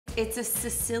It's a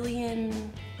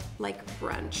Sicilian, like,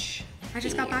 brunch. I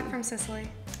just got back from Sicily.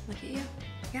 Look at you.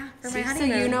 Yeah, for See, my honeymoon.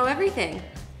 So you know everything.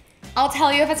 I'll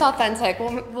tell you if it's authentic.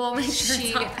 We'll make sure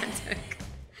it's authentic.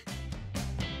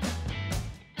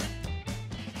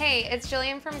 Hey, it's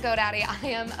Jillian from GoDaddy. I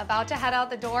am about to head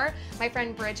out the door. My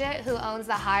friend Bridgette, who owns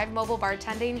the Hive mobile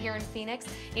bartending here in Phoenix,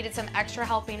 needed some extra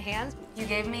helping hands. You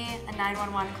gave me a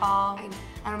 911 call,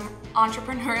 an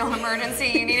entrepreneurial emergency.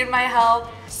 You needed my help.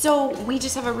 So we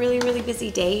just have a really, really busy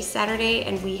day Saturday,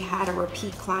 and we had a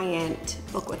repeat client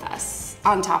book with us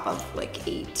on top of like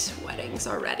 8 weddings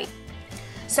already.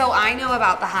 So I know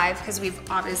about the Hive because we've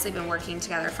obviously been working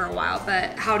together for a while,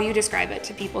 but how do you describe it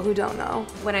to people who don't know?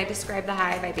 When I describe the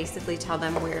Hive, I basically tell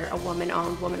them we're a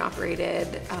woman-owned,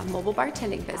 woman-operated mobile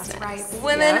bartending business. That's right,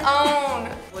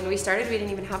 women-owned. When we started, we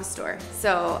didn't even have a store.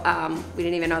 So we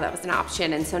didn't even know that was an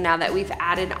option. And so now that we've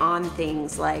added on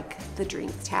things like the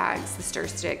drink tags, the stir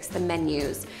sticks, the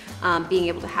menus, being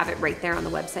able to have it right there on the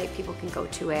website, people can go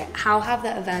to it. How have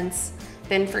the events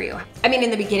been for you? I mean,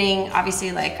 in the beginning,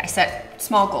 obviously, like I set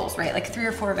small goals, right? Like 3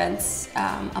 or 4 events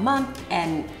a month,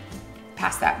 and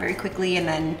passed that very quickly. And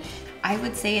then I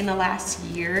would say in the last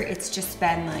year, it's just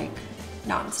been like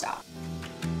nonstop.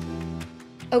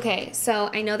 Okay, so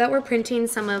I know that we're printing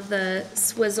some of the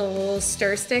Swizzle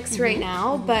stir sticks right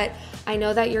now, but I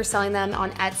know that you're selling them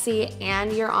on Etsy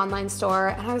and your online store.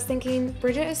 And I was thinking,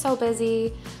 Bridgette is so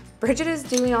busy. Bridgette is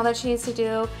doing all that she needs to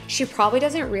do. She probably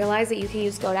doesn't realize that you can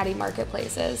use GoDaddy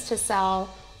marketplaces to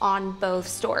sell on both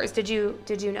stores. Did you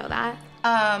know that?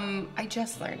 I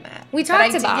just learned that. We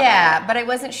talked about it. Yeah, but I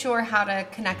wasn't sure how to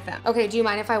connect them. Okay, do you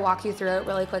mind if I walk you through it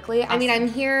really quickly? Awesome. I mean, I'm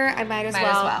here, I might as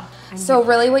well. So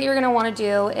really what you're gonna wanna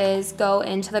do is go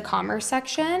into the commerce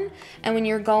section, and when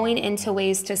you're going into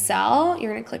ways to sell,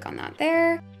 you're gonna click on that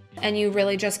there, and you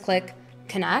really just click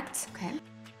connect. Okay.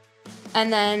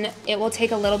 And then it will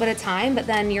take a little bit of time, but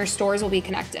then your stores will be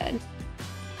connected.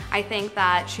 I think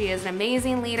that she is an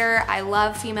amazing leader. I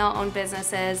love female-owned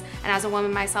businesses, and as a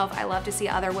woman myself, I love to see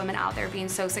other women out there being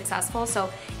so successful. So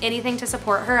anything to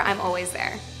support her, I'm always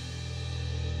there.